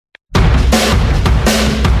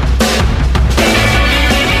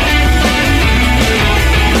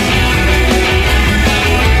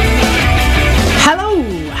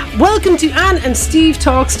and Steve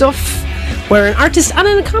Talk Stuff, where an artist and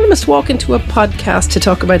an economist walk into a podcast to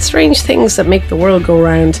talk about strange things that make the world go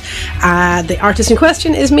round. The artist in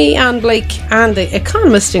question is me, Anne Blake, and the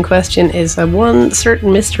economist in question is one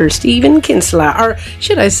certain Mr. Stephen Kinsella, or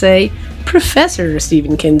should I say Professor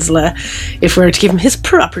Stephen Kinsella, if we were to give him his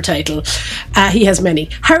proper title. He has many.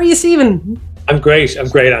 How are you, Stephen? I'm great, and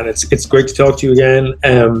it's great to talk to you again.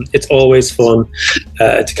 It's always fun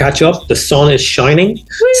to catch up. The sun is shining.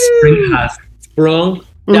 Woo! Spring has sprung.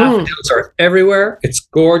 Daffodils are everywhere. It's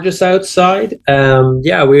gorgeous outside.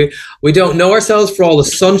 We don't know ourselves for all the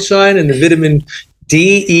sunshine and the vitamin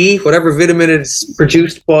D, E, whatever vitamin is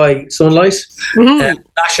produced by sunlight,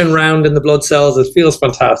 flashing around in the blood cells. It feels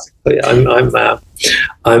fantastic. But yeah,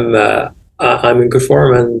 I'm in good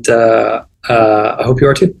form, and I hope you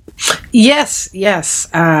are too. Yes. It's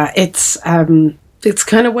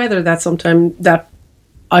kind of weather that sometimes that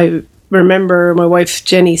I remember my wife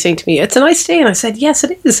Jenny saying to me, "It's a nice day," and I said, "Yes,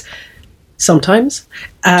 it is." Sometimes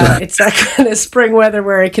it's that kind of spring weather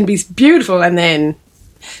where it can be beautiful and then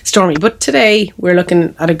stormy. But today we're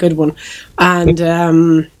looking at a good one,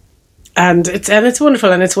 and it's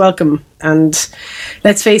wonderful and it's welcome. And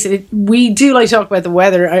let's face it, we do like to talk about the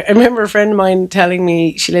weather. I remember a friend of mine telling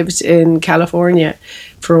me she lived in California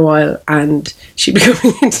for a while, and she'd be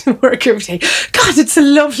going into work every day. God, it's a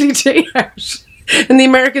lovely day out. And the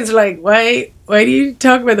Americans are like, why do you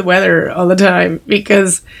talk about the weather all the time?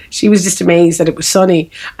 Because she was just amazed that it was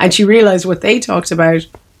sunny, and she realized what they talked about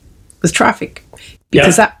was traffic.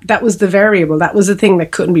 Because that was the variable, that was the thing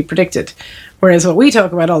that couldn't be predicted. Whereas what we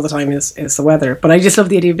talk about all the time is the weather. But I just love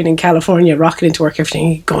the idea of being in California, rocking into work every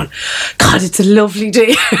day, going, God, it's a lovely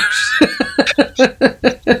day out.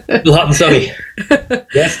 Still hot and sunny.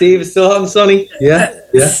 Yeah, Steve, it's still hot and sunny. Yeah.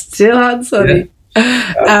 Still hot and sunny.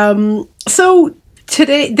 Yeah. So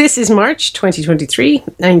today, this is March 2023,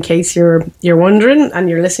 in case you're wondering and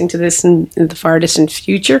you're listening to this in the far distant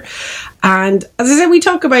future. And as I said, we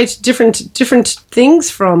talk about different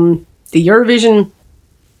things, from the Eurovision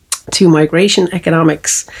to migration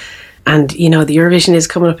economics. And, the Eurovision is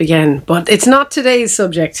coming up again, but it's not today's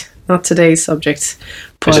subject. But,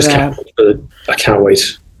 I can't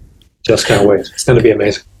wait. Just can't wait. It's going to be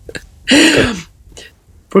amazing.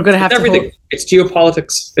 We're going to have everything. It's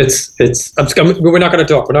geopolitics. We're not going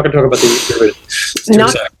to talk. We're not going to talk about the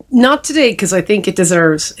Eurovision. Not today, because I think it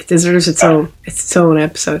deserves its own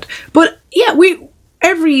episode. But yeah,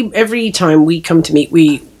 every time we come to meet,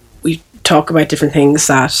 we talk about different things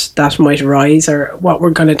that might arise or what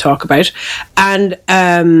we're going to talk about. And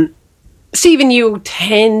Stephen, you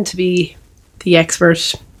tend to be the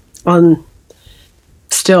expert on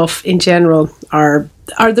stuff in general, are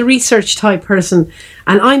the research type person,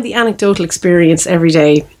 and I'm the anecdotal experience every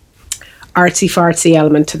day, artsy fartsy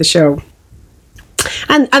element to the show,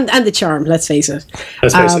 and the charm. Let's face it.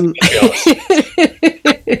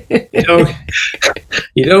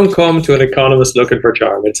 You don't come to an economist looking for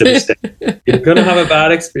charm. It's a mistake. You're going to have a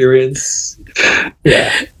bad experience.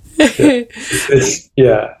 Yeah.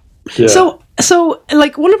 So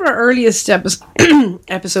like one of our earliest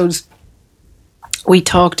episodes, we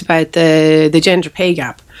talked about the gender pay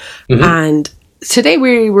gap, and today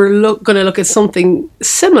we were going to look at something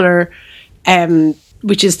similar,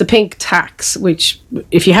 which is the pink tax. Which,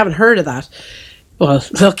 if you haven't heard of that, well,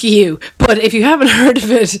 lucky you. But if you haven't heard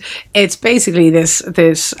of it, it's basically this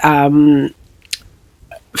fact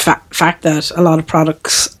that a lot of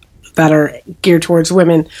products that are geared towards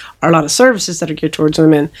women, or a lot of services that are geared towards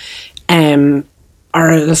women,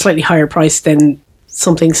 are at a slightly higher price than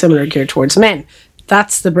something similar geared towards men.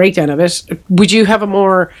 That's the breakdown of it. Would you have a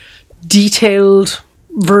more detailed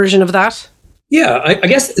version of that? Yeah, I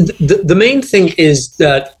guess the main thing is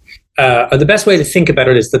that the best way to think about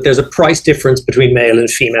it is that there's a price difference between male and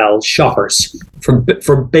female shoppers for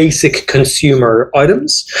basic consumer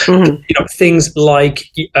items. Things like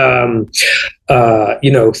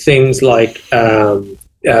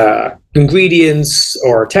ingredients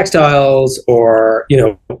or textiles or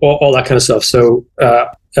all that kind of stuff. So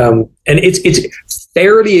and it's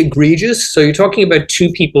fairly egregious. So you're talking about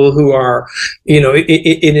two people who are, in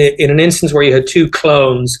an instance where you had two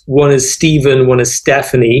clones, one is Stephen, one is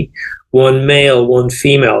Stephanie, one male, one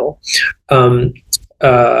female.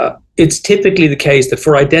 It's typically the case that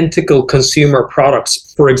for identical consumer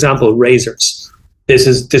products, for example, razors, this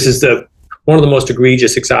is one of the most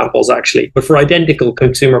egregious examples, actually. But for identical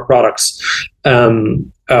consumer products,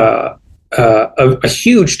 a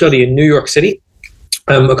huge study in New York City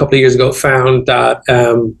a couple of years ago found that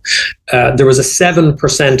there was a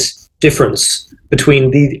 7% difference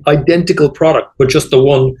between the identical product, but just the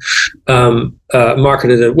one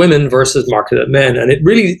marketed at women versus marketed at men. And it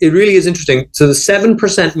really is interesting. So the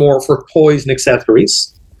 7% more for toys and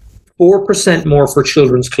accessories, 4% more for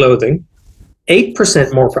children's clothing,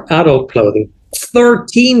 8% more for adult clothing,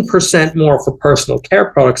 13% more for personal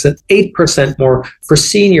care products, and 8% more for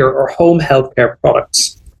senior or home health care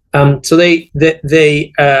products. So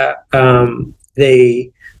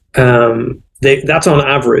that's on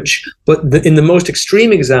average. But in the most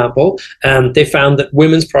extreme example, they found that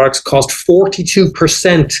women's products cost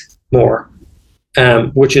 42% more,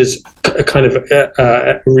 which is kind of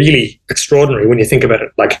really extraordinary when you think about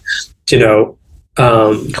it. Like,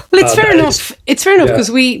 well, it's fair enough. It's fair enough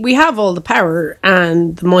because we have all the power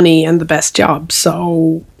and the money and the best jobs.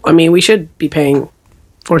 So, I mean, we should be paying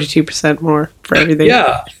 42% more for everything.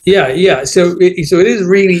 Yeah. So it is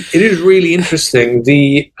really interesting.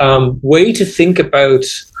 The way to think about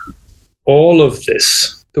all of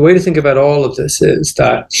this. The way to think about all of this is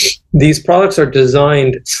that these products are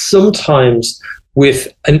designed sometimes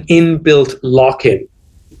with an inbuilt lock-in.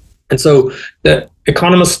 And so the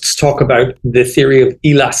economists talk about the theory of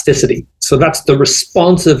elasticity. So that's the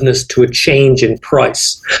responsiveness to a change in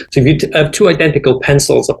price. So if you have two identical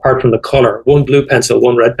pencils apart from the color, one blue pencil,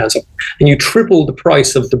 one red pencil, and you triple the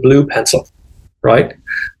price of the blue pencil, right?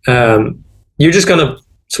 You're just going to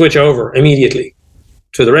switch over immediately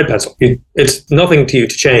to the red pencil. It's nothing to you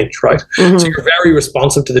to change, right? Mm-hmm. So you're very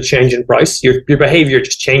responsive to the change in price. Your behavior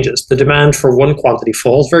just changes. The demand for one quantity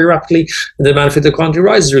falls very rapidly, and the demand for the quantity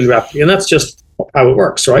rises really rapidly. And that's just how it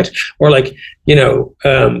works, right? Or like,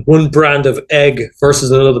 one brand of egg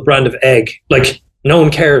versus another brand of egg. Like, no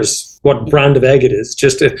one cares what brand of egg it is.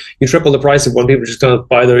 Just you triple the price of one, people are just going to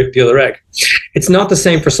buy the other egg. It's not the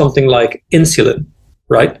same for something like insulin,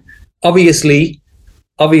 right? Obviously,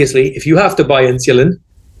 if you have to buy insulin,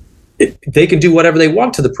 they can do whatever they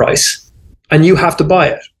want to the price, and you have to buy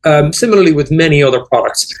it. Similarly, with many other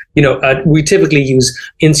products, we typically use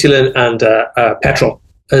insulin and petrol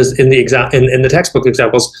as in the textbook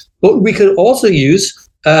examples, but we could also use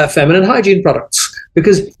feminine hygiene products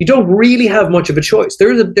because you don't really have much of a choice.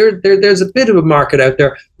 There's a bit of a market out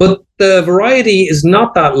there, but the variety is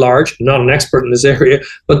not that large. I'm not an expert in this area,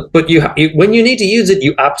 but you when you need to use it,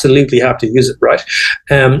 you absolutely have to use it, right?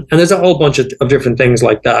 And there's a whole bunch of different things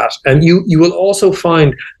like that. And you will also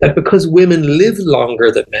find that because women live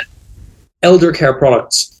longer than men, elder care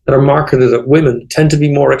products that are marketed at women tend to be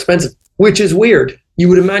more expensive, which is weird. You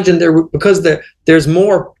would imagine because there's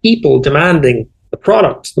more people demanding the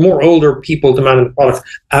product, the more older people demanding the product,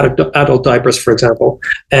 adult diapers, for example,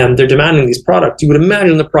 and they're demanding these products. You would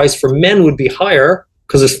imagine the price for men would be higher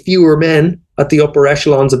because there's fewer men at the upper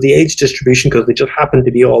echelons of the age distribution because they just happen to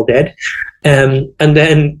be all dead. And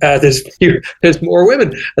then there's more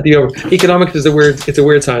women at the upper. Economics is it's a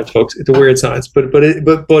weird science, folks. It's a weird science, but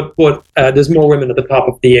there's more women at the top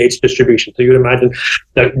of the age distribution. So you would imagine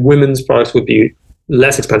that women's products would be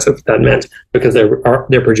less expensive than men's because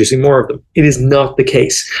they're producing more of them. It is not the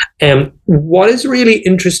case. What is really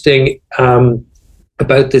interesting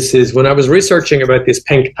about this is when I was researching about this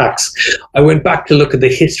pink tax, I went back to look at the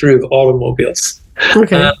history of automobiles.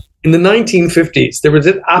 Okay. In the 1950s, there was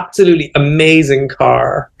an absolutely amazing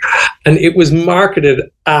car, and it was marketed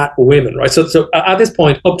at women, right? So at this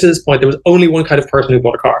point, up to this point, there was only one kind of person who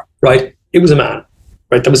bought a car, right? It was a man.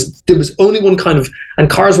 Right, there was only one kind of, and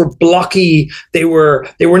cars were blocky. They were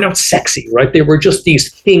not sexy, right? They were just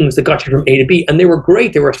these things that got you from A to B, and they were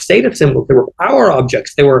great. They were status symbols. They were power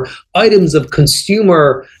objects. They were items of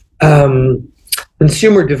consumer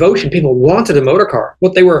devotion. People wanted a motor car,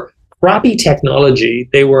 but they were crappy technology.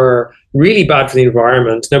 They were really bad for the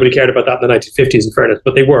environment. Nobody cared about that in the 1950s, in fairness,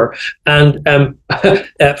 but they were. And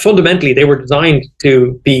fundamentally, they were designed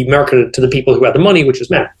to be marketed to the people who had the money, which was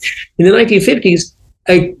men. In the 1950s.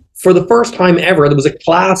 For the first time ever, there was a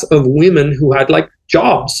class of women who had like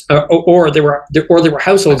jobs, or they were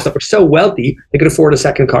households that were so wealthy they could afford a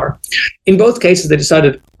second car. In both cases, they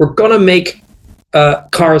decided we're going to make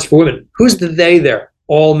cars for women. Who's the they there?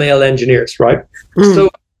 All male engineers, right? Mm. So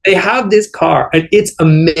they have this car, and it's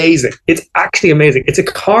amazing. It's actually amazing. It's a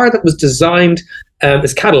car that was designed,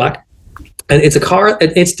 it's Cadillac, and it's a car.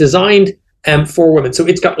 It's designed. For women, so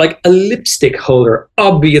it's got like a lipstick holder.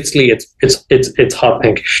 Obviously, it's hot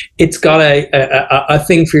pink. It's got a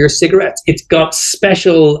thing for your cigarettes. It's got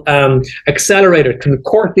special accelerator. Of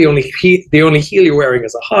the only heel you're wearing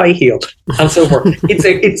is a high heel, and so forth. It's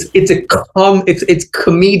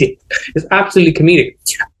comedic. It's absolutely comedic,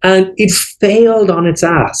 and it failed on its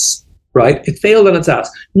ass. Right? It failed on its ass,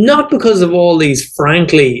 not because of all these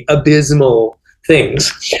frankly abysmal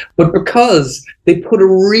things, but because they put a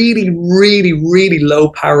really, really, really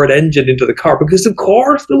low-powered engine into the car, because of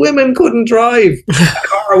course the women couldn't drive a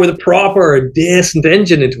car with a proper, decent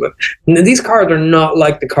engine into it. And these cars are not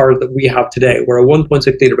like the cars that we have today, where a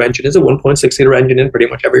 1.6-litre engine is a 1.6-litre engine in pretty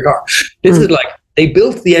much every car. This is like, they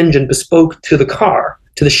built the engine bespoke to the car,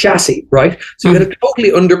 to the chassis, right? So you had a totally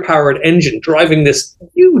underpowered engine driving this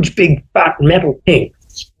huge, big, fat metal thing.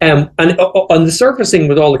 And on the surfacing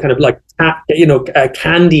with all the kind of like,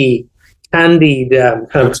 candied, kind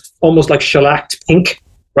of almost like shellacked pink,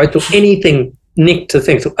 right? So anything nicked to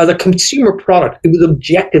things. So as a consumer product, it was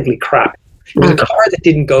objectively crap. It was a car that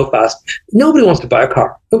didn't go fast. Nobody wants to buy a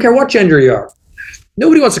car. Don't care what gender you are.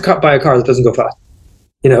 Nobody wants to buy a car that doesn't go fast.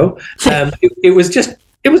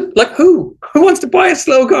 It was like, who wants to buy a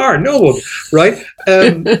slow car? No one, right?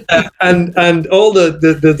 And all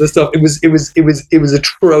the stuff. It was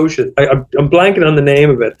atrocious. I'm blanking on the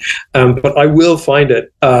name of it, but I will find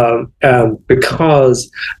it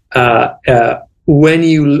because when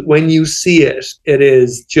you see it, it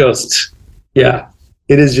is just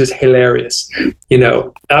It is just hilarious,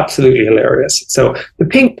 absolutely hilarious. So the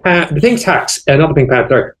pink tax, not the pink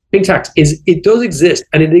panther. Pink tax it does exist,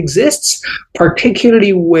 and it exists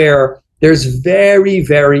particularly where there's very,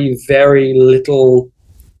 very, very little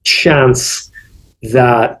chance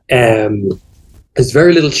that there's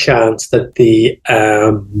very little chance that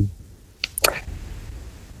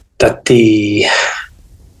that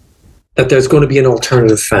there's going to be an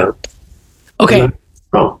alternative found. Okay,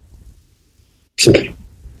 wrong. Simply,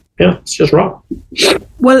 it's just wrong.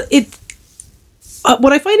 Well,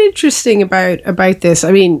 what I find interesting about this,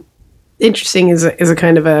 I mean, interesting is a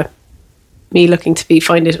kind of a me looking to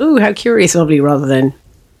find it. Oh, how curious, lovely, rather than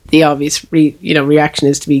the obvious reaction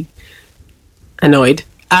is to be annoyed.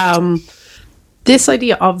 This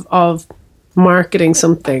idea of marketing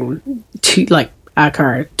something to like a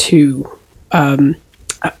car to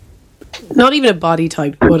not even a body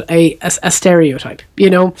type, but a stereotype.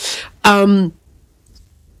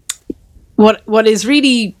 What is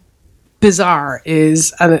really bizarre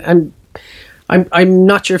is, and I'm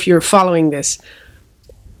not sure if you're following this,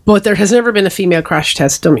 but there has never been a female crash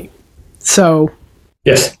test dummy. So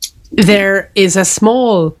yes, there is a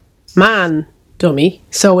small man dummy.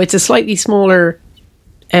 So it's a slightly smaller,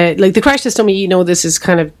 like the crash test dummy. This is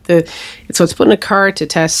kind of it's put in a car to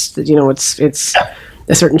test that it's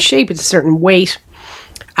a certain shape, it's a certain weight,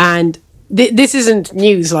 and this isn't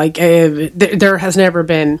news. Like there has never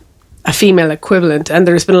been a female equivalent, and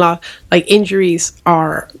there's been a lot, like, injuries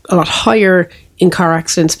are a lot higher in car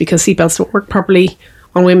accidents because seatbelts don't work properly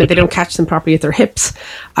on women. They don't catch them properly at their hips.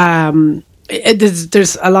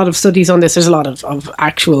 There's a lot of studies on this. There's a lot of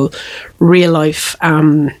actual real life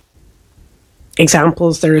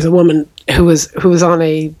examples. There is a woman who was on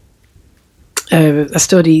a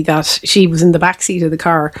study that she was in the back seat of the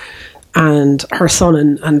car, and her son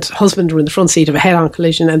and husband were in the front seat of a head-on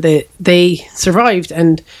collision, and they survived,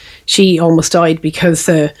 and she almost died because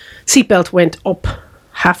the seatbelt went up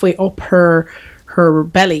halfway up her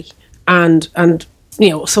belly, and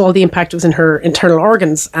so all the impact was in her internal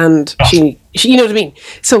organs, and she you know what I mean.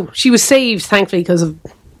 So she was saved, thankfully, because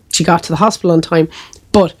she got to the hospital on time,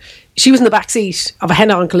 but she was in the back seat of a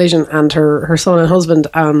head-on collision, and her son and husband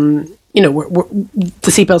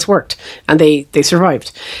the seatbelts worked, and they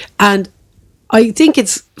survived. And I think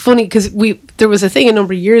it's funny because there was a thing a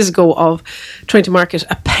number of years ago of trying to market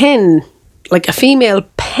a pen, like a female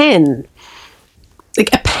pen,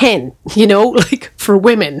 like a pen, like for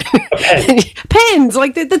women. Pens,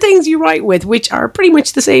 like the things you write with, which are pretty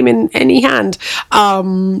much the same in any hand,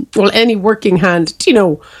 any working hand,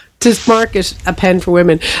 to market a pen for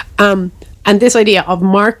women. And this idea of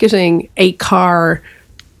marketing a car,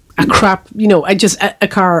 a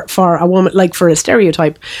car for a woman, like for a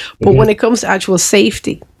stereotype. But when it comes to actual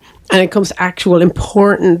safety, and it comes to actual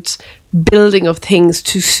important building of things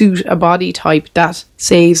to suit a body type that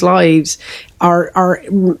saves lives or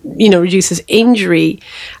reduces injury,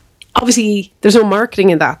 obviously there's no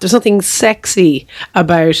marketing in that. There's nothing sexy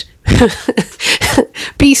about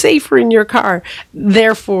be safer in your car.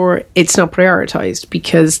 Therefore, it's not prioritized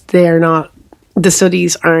because the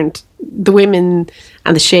studies aren't the women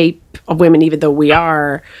and the shape of women, even though we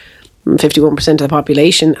are 51% of the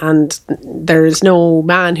population, and there's no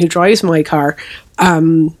man who drives my car,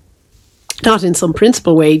 not in some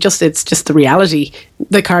principle way, it's just the reality.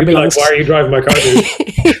 The car belongs. Like, why are you driving my car?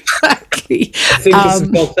 Exactly. I think this is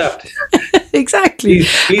called theft. Exactly.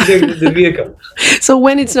 Please exit the vehicle. So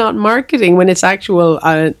when it's not marketing, when it's actual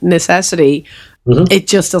necessity, It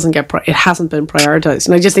just doesn't get. It hasn't been prioritized,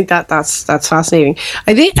 and I just think that's fascinating.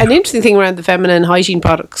 I think an interesting thing around the feminine hygiene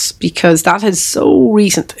products, because that is so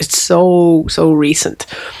recent. It's so recent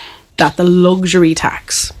that the luxury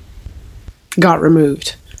tax got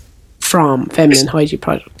removed from feminine hygiene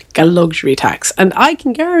product. A luxury tax, and I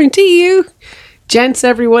can guarantee you, gents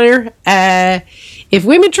everywhere, if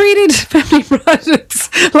women treated feminine products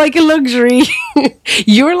like a luxury,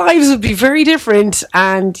 your lives would be very different,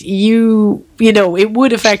 and you know, it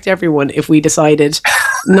would affect everyone if we decided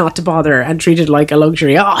not to bother and treat it like a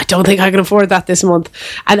luxury. Oh, I don't think I can afford that this month.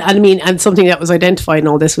 And I mean, and something that was identified in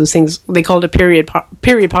all this was things they called a period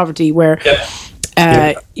poverty, where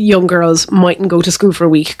young girls mightn't go to school for a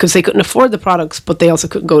week because they couldn't afford the products, but they also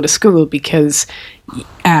couldn't go to school because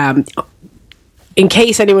in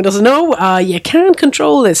case anyone doesn't know, you can't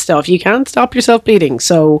control this stuff. You can't stop yourself bleeding.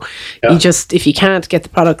 So you just, if you can't get the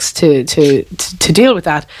products to deal with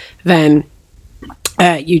that, then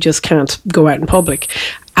you just can't go out in public.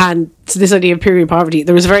 And so this idea of period poverty,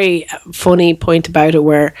 there was a very funny point about it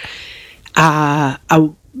where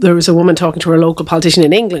there was a woman talking to her local politician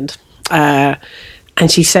in England, and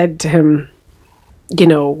she said to him, you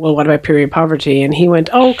know, well, what about period poverty? And he went,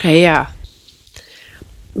 oh, okay, yeah.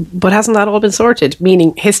 But hasn't that all been sorted?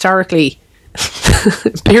 Meaning, historically,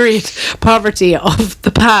 period poverty of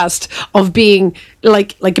the past, of being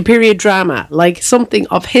like a period drama, like something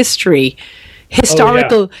of history,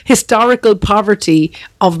 historical poverty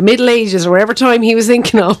of Middle Ages or whatever time he was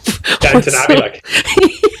thinking of. Downton Abbey,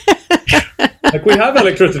 like we have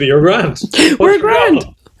electricity, you're grand. We're grand.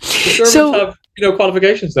 The Germans have, you know,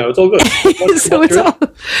 qualifications now. It's all good. So it's all.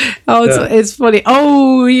 It's funny.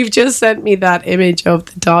 Oh, you've just sent me that image of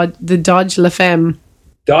the Dodge La Femme.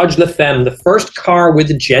 Dodge La Femme, the first car with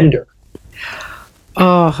a gender.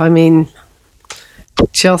 Oh, I mean,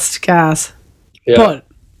 just gas. Yeah.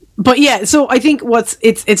 But yeah. So I think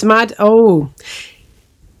it's mad. Oh,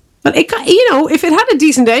 but it got, you know, if it had a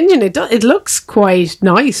decent engine, it looks quite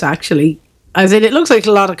nice actually. As in, it looks like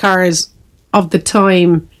a lot of cars of the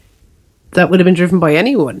time that would have been driven by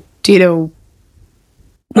anyone. Do you know?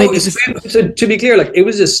 No, so to be clear, like, it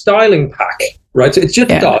was a styling pack, right? So it's just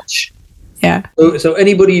Dodge. Yeah. So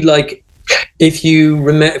anybody, like, if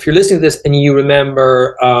you're listening to this and you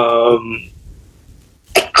remember,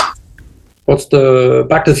 what's the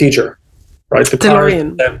Back to the Future, right? The car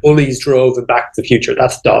that bullies drove in Back to the Future.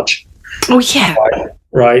 That's Dodge. Oh yeah.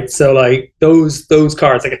 Right. So like those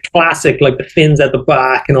cars, like a classic, like the fins at the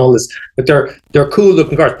back and all this, but they're cool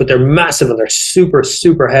looking cars, but they're massive and they're super,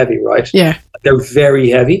 super heavy, right? Yeah. They're very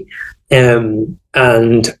heavy. So,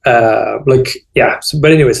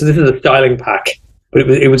 but anyway, so this is a styling pack, but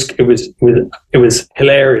it was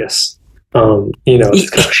hilarious. You know, it's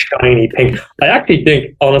kind of shiny pink. I actually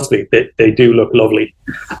think, honestly, that they do look lovely.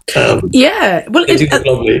 Yeah. Well, they do look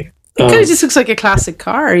lovely. It kind of just looks like a classic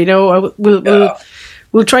car, you know.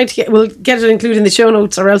 We'll try to get it included in the show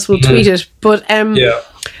notes, or else we'll tweet it. But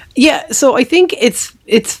so I think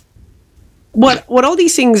it's what all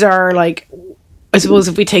these things are like. I suppose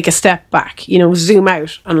if we take a step back, you know, zoom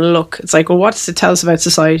out and look, it's like, well, what does it tell us about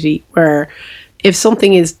society? Where if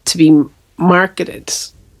something is to be marketed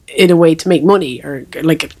in a way to make money, or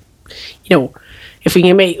like, you know, if we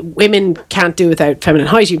can make, women can't do without feminine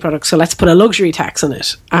hygiene products, so let's put a luxury tax on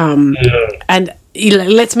it, and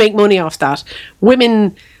let's make money off that.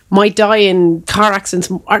 Women might die in car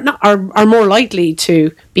accidents, are more likely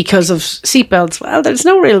to, because of seatbelts. Well, there's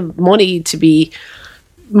no real money to be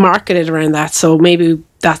marketed around that, so maybe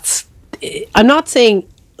that's. I'm not saying,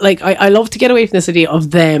 like, I love to get away from this idea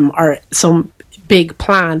of them or some big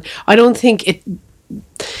plan. I don't think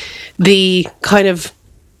the kind of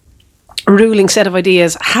ruling set of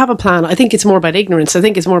ideas have a plan. I think it's more about ignorance. I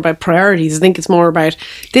think it's more about priorities. I think it's more about,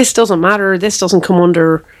 this doesn't matter. This doesn't come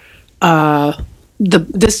under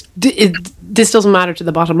this doesn't matter to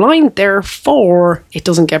the bottom line. Therefore, it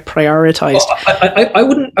doesn't get prioritized. I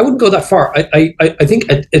wouldn't go that far. I think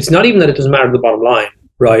it's not even that it doesn't matter to the bottom line,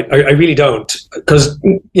 right? I really don't, because,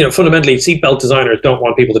 you know, fundamentally, seatbelt designers don't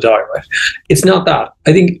want people to die, right? It's not that.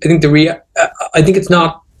 I think it's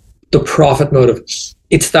not the profit motive.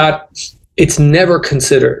 It's that it's never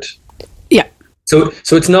considered. Yeah. So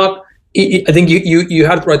it's not. I think you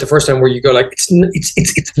had it right the first time, where you go, like,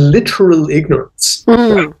 it's literal ignorance.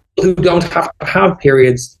 Right? People who don't have to have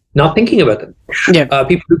periods, not thinking about them. Yeah.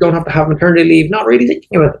 People who don't have to have maternity leave, not really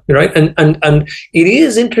thinking about them. Right. And it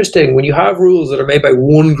is interesting when you have rules that are made by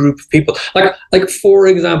one group of people. Like for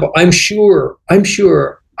example, I'm sure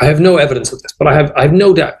I have no evidence of this, but I have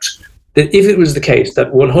no doubt that if it was the case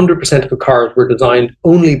that 100% of the cars were designed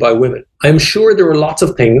only by women, I'm sure there were lots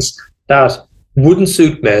of things that wouldn't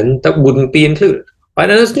suit men that wouldn't be included. Right?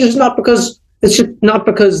 And it's just not because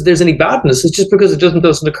there's any badness. It's just because it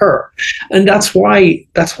doesn't occur, and that's why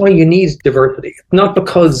you need diversity. Not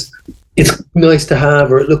because it's nice to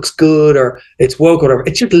have, or it looks good, or it's woke, or whatever.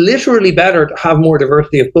 It's just literally better to have more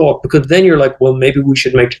diversity of thought, because then you're like, well, maybe we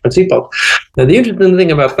should make different seatbelts. Now, the interesting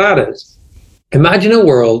thing about that is, imagine a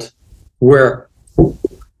world where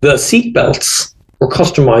the seatbelts were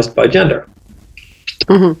customized by gender.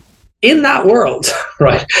 Mm-hmm. In that world,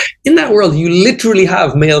 right? In that world, you literally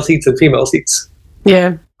have male seats and female seats.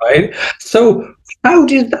 Yeah. Right. So how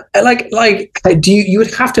did you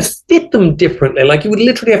would have to fit them differently? Like, you would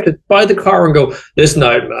literally have to buy the car and go, listen,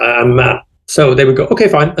 I'm a man. So they would go, okay,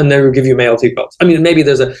 fine, and they would give you male seatbelts. I mean, maybe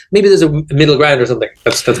there's a middle ground or something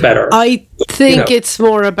that's better. I think it's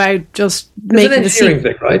more about just making an engineering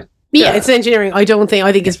thing, right? Yeah, it's engineering. I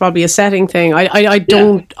think it's probably a setting thing. I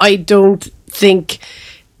don't think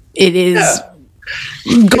it is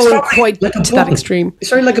going quite like to that extreme. It's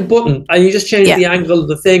very like a button, and you just change the angle of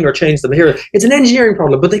the thing or change them here. It's an engineering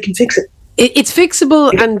problem, but they can fix it. It's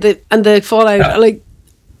fixable, and the fallout,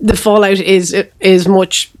 the fallout is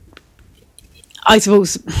much. I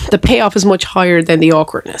suppose the payoff is much higher than the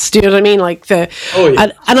awkwardness. Do you know what I mean? Like and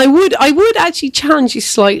I would actually challenge you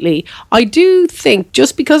slightly. I do think,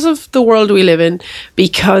 just because of the world we live in,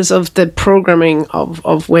 because of the programming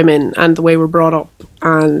of women and the way we're brought up,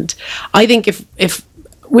 and I think if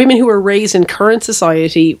women who were raised in current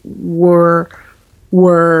society were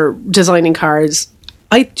designing cars,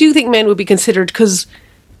 I do think men would be considered, because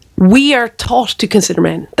we are taught to consider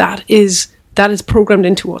men. That is programmed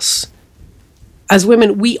into us. As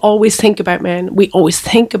women, we always think about men. We always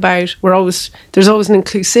think about. There's always an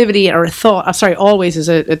inclusivity or a thought. I'm sorry, always is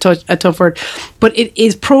a tough word, but it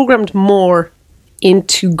is programmed more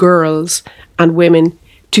into girls and women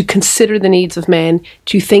to consider the needs of men,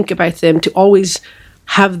 to think about them, to always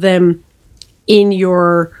have them in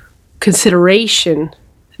your consideration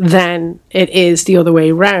than it is the other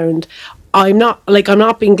way around. I'm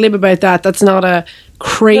not being glib about that. That's not a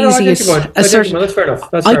crazy assertion. That's fair enough.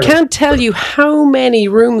 I can't tell you how many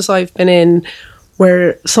rooms I've been in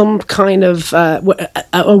where some kind of a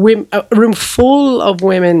room full of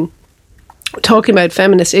women talking about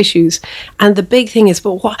feminist issues, and the big thing is,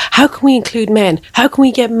 but how can we include men? How can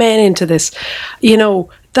we get men into this? You know,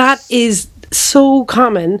 that is so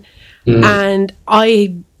common, and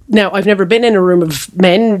I've never been in a room of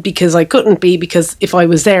men, because I couldn't be, because if I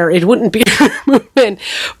was there, it wouldn't be a room of men.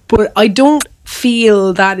 But I don't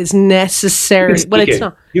feel that is necessary. Well, it's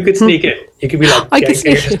not. You could sneak in. You could be like, I could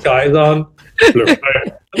sneak your disguise on. Look,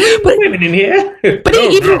 but women in here. But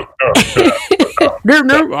no.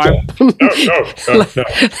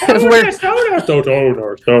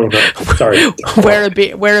 Sorry. Wear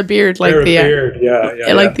a beard like the beard.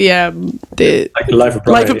 Like the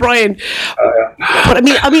Life of Brian. But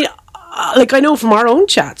I mean, like, I know from our own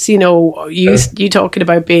chats, you know, you talking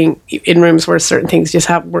about being in rooms where certain things just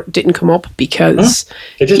didn't come up because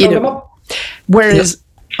they just don't come up. Whereas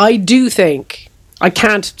I do think, I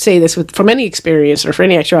can't say this from any experience or for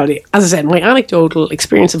any actuality, as I said, my anecdotal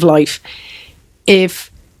experience of life,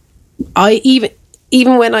 if I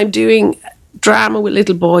even when I'm doing drama with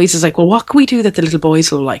little boys, it's like, well, what can we do that the little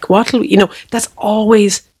boys will like? That's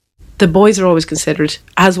always, the boys are always considered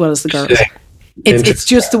as well as the girls. It's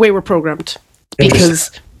just the way we're programmed,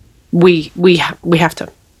 because we have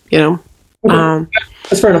to, you know. Okay.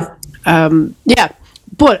 That's fair enough. Yeah,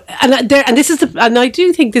 but and I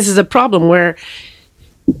do think this is a problem where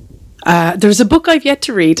there's a book I've yet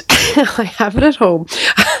to read. I have it at home,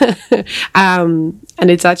 and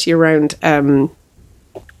it's actually around.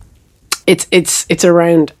 It's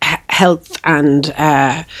around health and.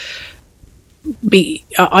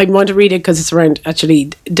 I want to read it because it's around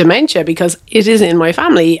actually dementia, because it is in my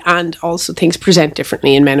family, and also things present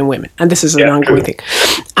differently in men and women, and this is an ongoing thing.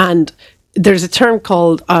 And there's a term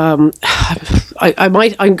called I'm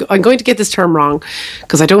going to get this term wrong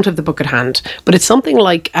because I don't have the book at hand, but it's something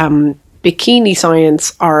like bikini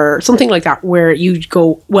science or something like that, where you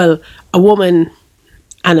go, well, a woman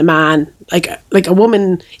and a man, like a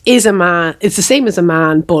woman is a man, it's the same as a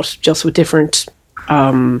man, but just with different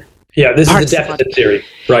this is the deficit theory,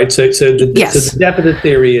 right? So the deficit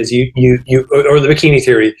theory is you or the bikini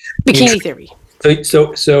theory.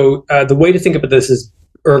 So the way to think about this is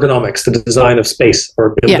ergonomics, the design of space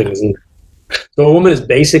or buildings. And so a woman is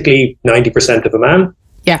basically 90% of a man.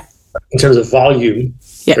 Yeah. In terms of volume,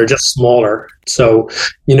 they're just smaller. So,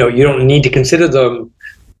 you don't need to consider them.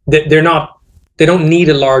 They don't need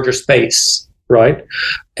a larger space. Right.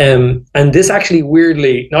 And this actually,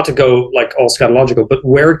 weirdly, not to go like all scatological, but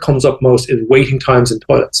where it comes up most is waiting times in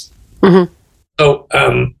toilets. Mm-hmm. So,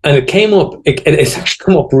 and it came up. It's actually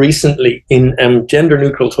come up recently in gender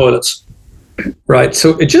neutral toilets, right?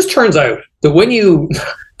 So it just turns out that when you,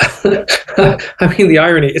 I mean, the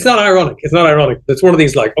irony. It's not ironic. It's not ironic. It's one of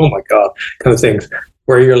these like, oh my god, kind of things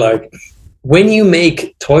where you're like, when you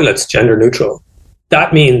make toilets gender neutral,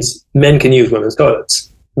 that means men can use women's toilets,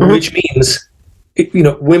 which means,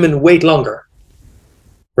 women wait longer,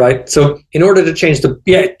 right? So in order to change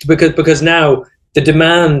because now the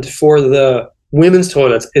demand for the women's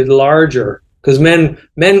toilets is larger because men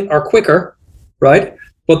are quicker, right?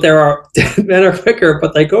 But men are quicker,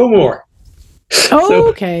 but they go more. Oh,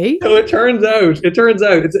 okay. So it turns out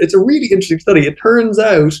it's a really interesting study. It turns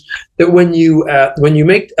out that when you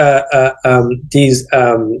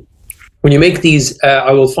make these,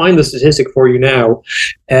 I will find the statistic for you now.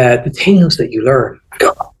 The things that you learn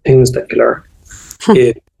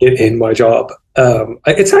in my job.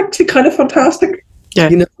 It's actually kind of fantastic. Yeah.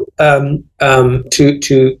 To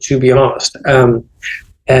be honest.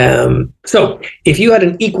 So if you had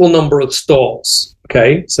an equal number of stalls,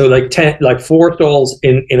 okay, so like 4 stalls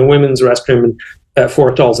in a women's restroom and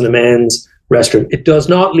 4 stalls in a men's restroom, it does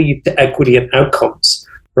not lead to equity in outcomes,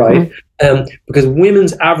 right? Because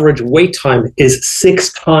women's average wait time is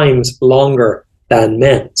 6 times longer than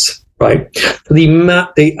men's, right? So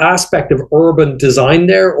the aspect of urban design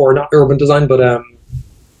there, or not urban design, but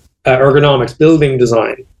ergonomics, building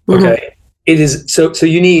design, okay, it is so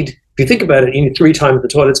you need, if you think about it, you need 3 times the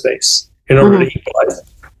toilet space in order to equalize.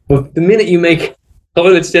 Well, the minute you make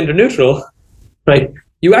toilets gender neutral, right,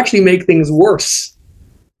 you actually make things worse.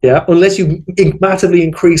 Yeah, unless you massively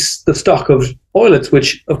increase the stock of toilets,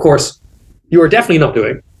 which of course you are definitely not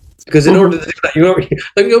doing. Because in order to do that,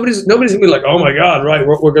 nobody's gonna be like, oh my god, right?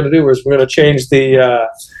 What we're gonna do is we're gonna change the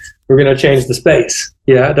space.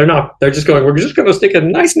 Yeah, they're not. They're just going. We're just gonna stick a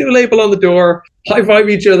nice new label on the door, high five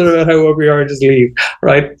each other about how we are, and just leave.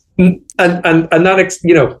 Right? And that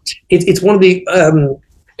it's one of the.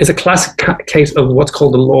 It's a classic case of what's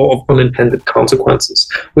called the law of unintended consequences,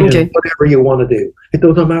 which is whatever you want to do. It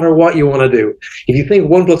doesn't matter what you want to do. If you think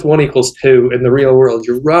 1 + 1 = 2 in the real world,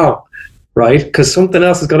 you're wrong, right? Because something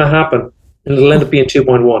else is going to happen, and it'll end up being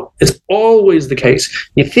 2.1. It's always the case.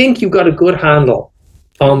 You think you've got a good handle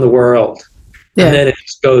on the world, and then it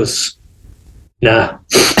just goes, nah.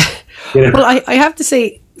 Well, I have to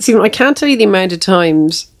say, Stephen, I can't tell you the amount of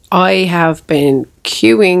times I have been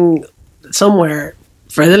queuing somewhere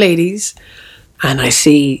for the ladies, and I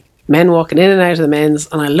see men walking in and out of the men's,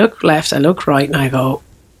 and I look left, I look right, and I go,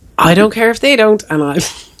 I don't care if they don't, and I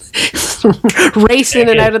race in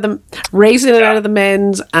and out of the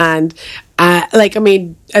men's, and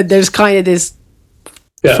there's kind of this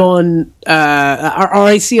fun, or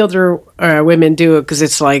I see other women do it because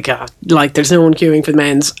it's like there's no one queuing for the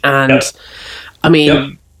men's, and I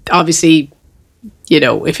mean, obviously,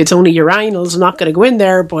 if it's only urinals, I'm not going to go in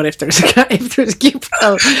there. But if there's a queue,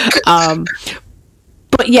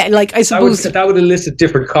 but yeah, like I suppose that would elicit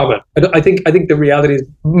different comment. I think the reality is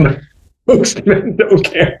most men don't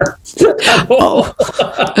care.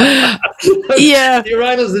 Yeah, the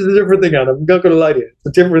urinals is a different thing, Adam. I'm not going to lie to you.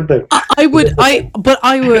 It's a different thing. I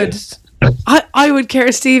would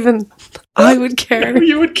care, Stephen. I would care.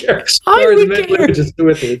 You would care. I would care.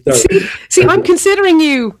 See, I'm considering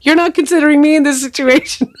you. You're not considering me in this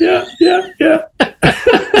situation. Yeah.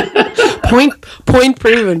 Point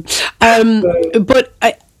proven. But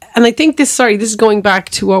I think this is going back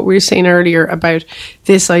to what we were saying earlier about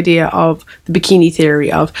this idea of the bikini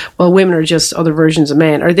theory of, well, women are just other versions of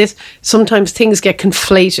men, or this, sometimes things get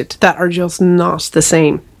conflated that are just not the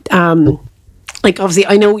same. Like, obviously,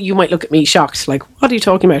 I know you might look at me shocked, like, what are you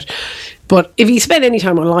talking about? But if you spend any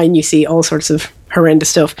time online, you see all sorts of horrendous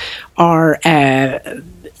stuff, are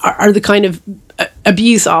the kind of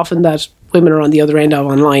abuse often that women are on the other end of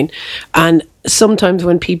online. And sometimes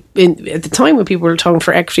when people, at the time when people were talking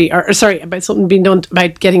for equity, about something being done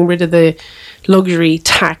about getting rid of the luxury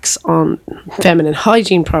tax on feminine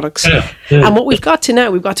hygiene products. And what we've got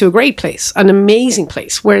to a great place, an amazing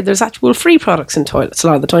place, where there's actual free products in toilets a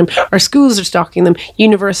lot of the time. Our schools are stocking them,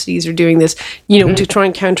 universities are doing this, to try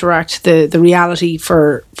and counteract the reality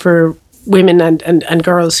for women and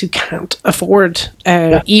girls who can't afford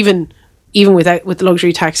even with the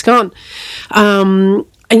luxury tax gone. And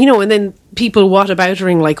then people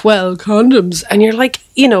whataboutering like, well, condoms, and you're like,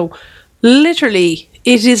 literally,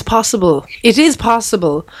 it is possible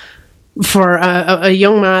for a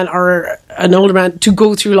young man or an older man to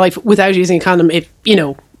go through life without using a condom.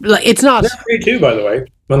 It's not. They're free too, by the way,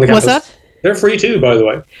 on the campus. What's that? They're free too, by the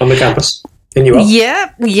way, on the campus. In UL.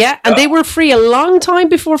 Yeah, and they were free a long time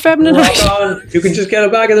before feminine hygiene. You can just get a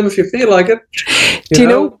bag of them if you feel like it. Do you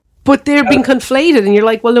know? but they're being conflated, and you're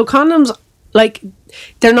like, well, no, condoms, like,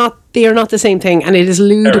 they are not the same thing, and it is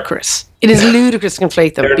ludicrous. It is ludicrous to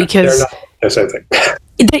conflate them because they're not the same thing.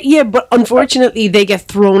 Yeah, but unfortunately, they get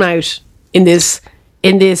thrown out in this.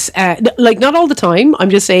 Like, not all the time. I'm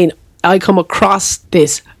just saying, I come across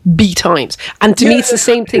this B times, and to me, it's the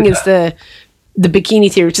same thing as the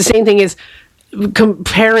bikini theory. It's the same thing as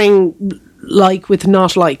comparing like with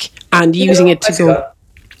not like, and using it to go.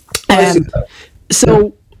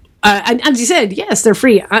 So, and as you said, yes, they're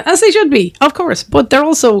free, as they should be, of course, but they're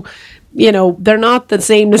also, they're not the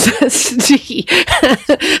same necessity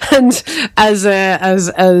and as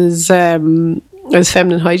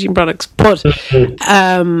feminine hygiene products. But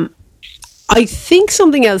I think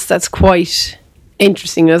something else that's quite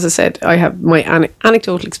interesting, as I said, I have my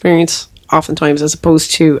anecdotal experience oftentimes, as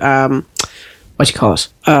opposed to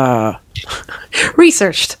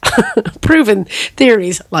researched, proven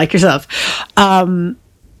theories like yourself.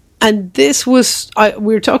 And this was,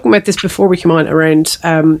 we were talking about this before we came on, around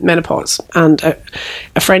menopause, and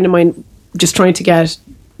a friend of mine just trying to get,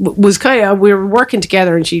 we were working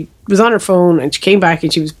together, and she was on her phone, and she came back,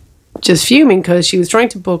 and she was just fuming because she was trying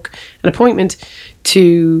to book an appointment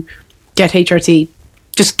to get HRT.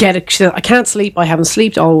 Just get it. She said, I can't sleep. I haven't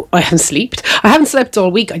slept all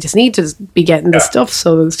week. I just need to be getting this stuff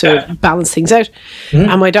so as to balance things out.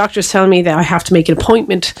 And my doctor's telling me that I have to make an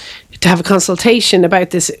appointment to have a consultation about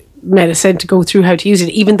this medicine, to go through how to use it,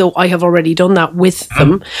 even though I have already done that with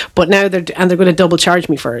them. But now they're going to double charge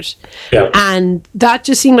me for it. And that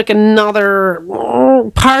just seemed like another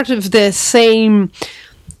part of the same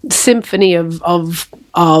symphony of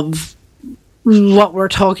what we're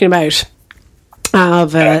talking about,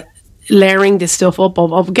 of layering this stuff up,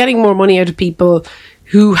 of getting more money out of people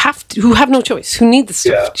who have no choice, who need the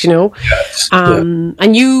stuff,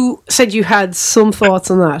 And you said you had some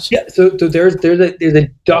thoughts on that. Yeah, so there's a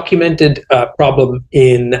documented problem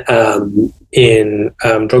in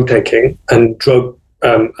drug taking and drug.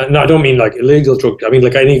 No, I don't mean like illegal drug. I mean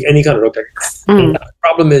like any kind of drug taking. And the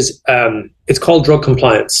problem is, it's called drug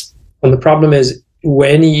compliance, and the problem is,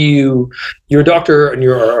 when you're a doctor and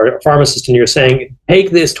you're a pharmacist and you're saying,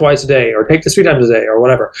 take this twice a day or take this 3 times a day or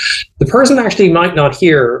whatever, the person actually might not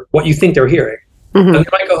hear what you think they're hearing. And they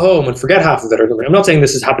might go home and forget half of it or something. I'm not saying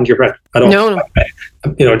this has happened to your friend at all. No.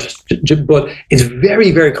 But it's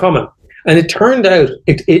very, very common. And it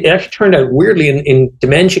actually turned out weirdly in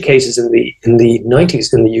dementia cases in the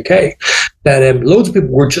 90s in the UK that loads of people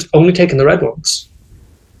were just only taking the red ones.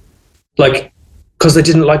 Like, because they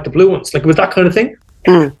didn't like the blue ones, like with that kind of thing.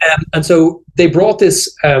 And so they brought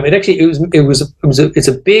this. It's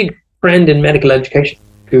a big trend in medical education.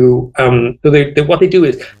 What they do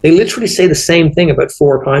is they literally say the same thing about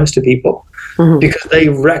 4 times to people because they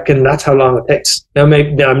reckon that's how long it takes. Now,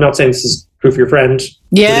 I'm not saying this is true for your friend.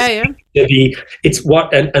 Yeah. It's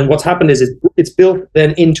what's happened is it's built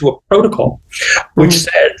then into a protocol, which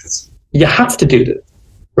says you have to do this,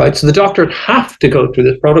 right? So the doctor have to go through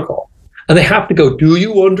this protocol. And they have to go, do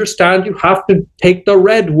you understand? You have to take the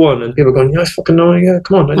red one. And people are going, yeah, I fucking know. Yeah,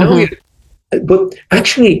 come on, I know you. But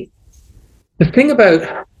actually, the thing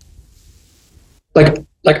about, like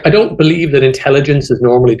I don't believe that intelligence is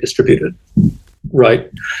normally distributed, right?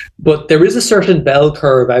 But there is a certain bell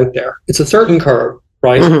curve out there. It's a certain curve,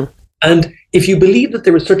 right? And if you believe that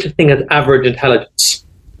there is such a thing as average intelligence,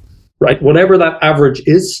 right? Whatever that average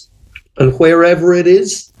is, and wherever it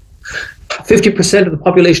is, 50% of the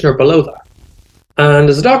population are below that. And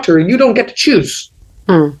as a doctor, you don't get to choose.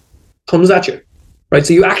 Comes at you, right?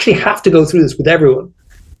 So you actually have to go through this with everyone.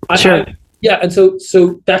 Sure. And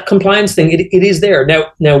so that compliance thing, it is there.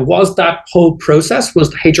 Now, was that whole process, was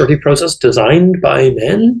the HRT process designed by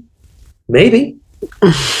men? Maybe.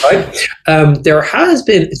 Right? There has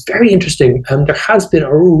been, it's very interesting, there has been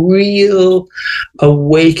a real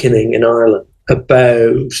awakening in Ireland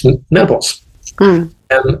about menopause.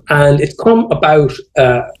 And it's come about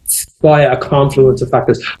via a confluence of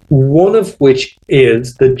factors, one of which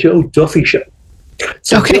is the Joe Duffy show.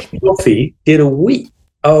 So Joe Duffy did a week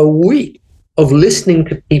of listening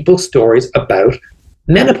to people's stories about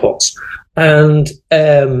menopause. And,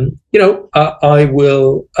 I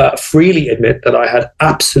will freely admit that I had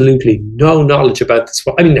absolutely no knowledge about this.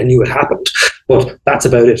 I mean, I knew it happened, but that's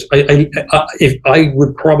about it. If I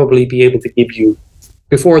would probably be able to give you,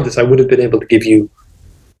 before this, I would have been able to give you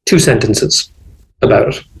 2 sentences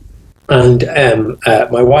about it. And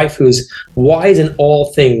my wife, who's wise in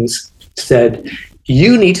all things, said,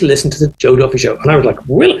 you need to listen to the Joe Duffy show. And I was like,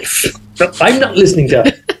 really? I'm not listening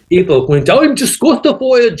to people going, I'm disgusted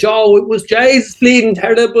by it, Joe. It was Jay's bleeding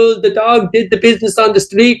terrible. The dog did the business on the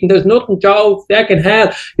street and there's nothing, Joe. Fucking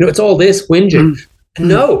hell. It's all this whinging.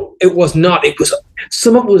 No, it was not. It was,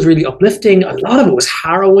 some of it was really uplifting. A lot of it was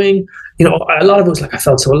harrowing. You know, a lot of it was like, I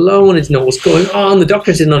felt so alone. I didn't know what was going on. The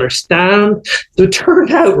doctors didn't understand. So it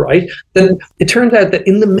turned out, that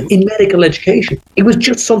in medical education, it was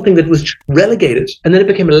just something that was relegated, and then it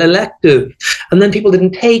became elective, and then people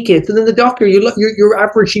didn't take it. And then the doctor, your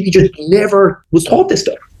average GP just never was taught this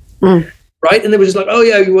stuff. Right? And they were just like, oh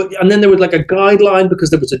yeah, and then there was like a guideline because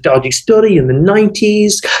there was a dodgy study in the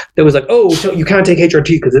 90s. There was like, oh, so you can't take HRT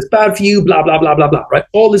because it's bad for you, blah, blah, blah, blah, blah, right?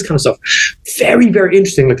 All this kind of stuff. Very, very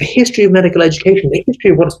interesting. Like the history of medical education, the history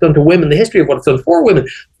of what it's done to women, the history of what it's done for women.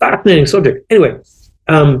 Fascinating subject. Anyway,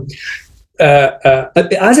 as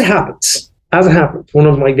it happens, one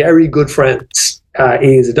of my very good friends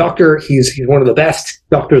is a doctor. He's one of the best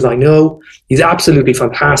doctors I know. He's absolutely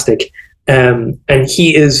fantastic. And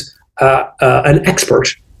he is an expert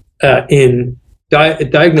in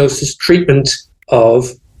diagnosis, treatment of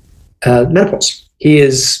menopause.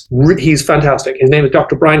 He's fantastic. His name is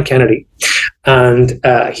Dr. Brian Kennedy, and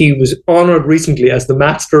he was honored recently as the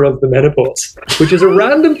master of the menopause, which is a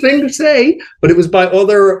random thing to say, but it was by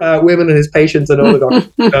other women and his patients and other doctors.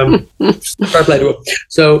 Fair play to him.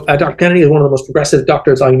 So Dr. Kennedy is one of the most progressive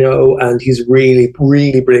doctors I know, and he's really,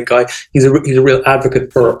 really brilliant guy. He's a real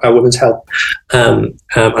advocate for women's health, and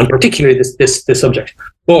particularly this subject.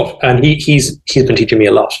 And he's been teaching me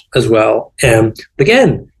a lot as well. But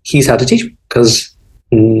again, he's had to teach me because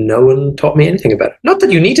no one taught me anything about it. Not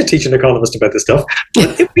that you need to teach an economist about this stuff, but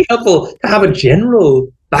it would be helpful to have a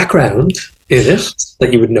general background in it,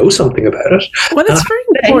 that you would know something about it. Well, that's very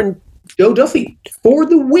important. Joe Duffy, for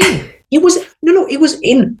the win. It was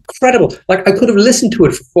incredible. Like, I could have listened to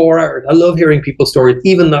it for 4 hours. I love hearing people's stories,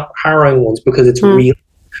 even the harrowing ones, because it's real.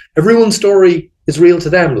 Everyone's story is real to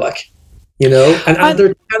them, like, you know, and as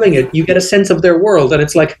they're telling it, you get a sense of their world, and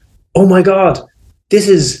it's like, oh my God,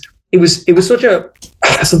 it was such a,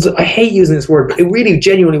 I hate using this word, but it really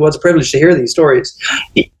genuinely was a privilege to hear these stories,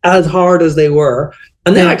 as hard as they were.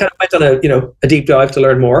 And then I kind of went on a deep dive to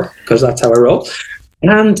learn more, because that's how I roll.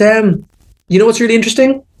 And you know what's really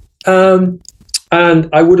interesting? And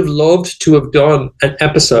I would have loved to have done an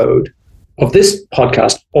episode of this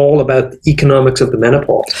podcast all about the economics of the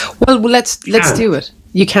menopause. Well, let's do it.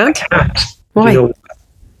 You can't? I can't. Why?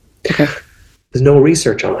 Okay. There's no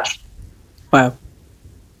research on it. Wow.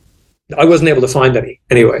 I wasn't able to find any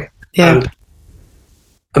anyway. Yeah.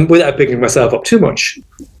 And without picking myself up too much,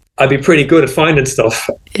 I'd be pretty good at finding stuff.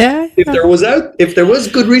 Yeah. If there was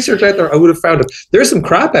good research out there, I would have found it. There's some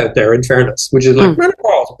crap out there, in fairness, which is like,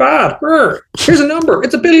 menopause, bad. Here's a number.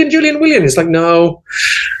 It's a billion, Julian William. It's like, no.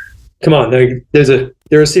 Come on. There's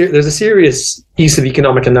a serious piece of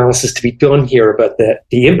economic analysis to be done here about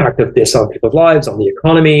the impact of this on people's lives, on the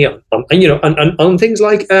economy, on things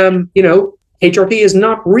like HRT is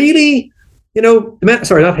not really, not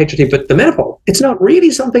HRT, but the menopause. It's not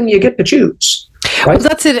really something you get to choose. Right? Well,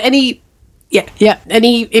 that's it.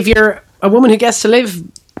 If you're a woman who gets to live,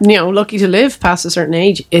 lucky to live past a certain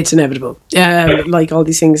age, it's inevitable. Like all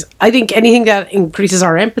these things. I think anything that increases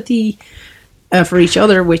our empathy for each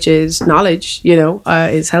other, which is knowledge,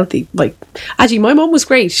 is healthy. Like, actually, my mum was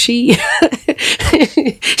great. She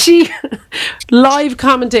live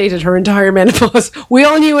commentated her entire menopause. We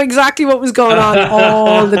all knew exactly what was going on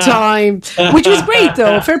all the time, which was great,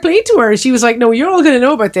 though. Fair play to her. She was like, no, you're all going to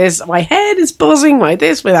know about this. My head is buzzing, my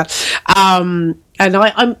this, my that. And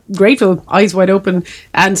I'm grateful, eyes wide open,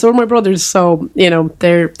 and so are my brothers. So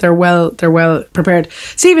they're well prepared.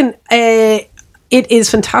 Stephen, it is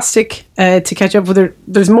fantastic to catch up with her.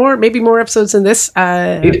 There's maybe more episodes in this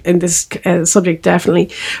subject, definitely.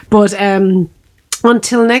 But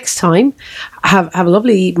until next time, have a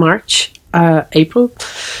lovely March, April,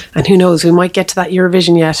 and who knows, we might get to that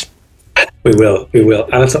Eurovision yet. We will,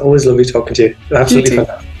 and it's always lovely talking to you. Absolutely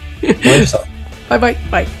fantastic. Mind yourself.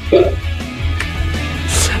 Bye.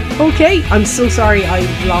 Okay, I'm so sorry I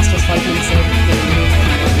lost us 5 minutes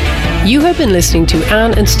there. You have been listening to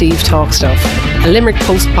Anne and Steve Talk Stuff, a Limerick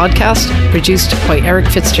Post podcast produced by Eric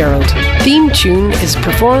Fitzgerald. Theme tune is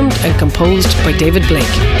performed and composed by David Blake.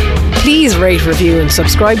 Please rate, review and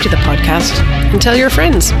subscribe to the podcast and tell your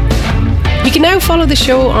friends. You can now follow the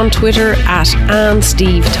show on Twitter at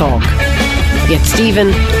AnneSteveTalk. Get Stephen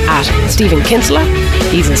at Stephen Kinsella.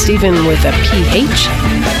 He's a Stephen with a PH.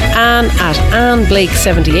 Anne at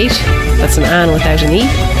AnneBlake78. That's an Anne without an E.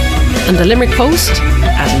 And the Limerick Post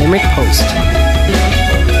at Limerick Post.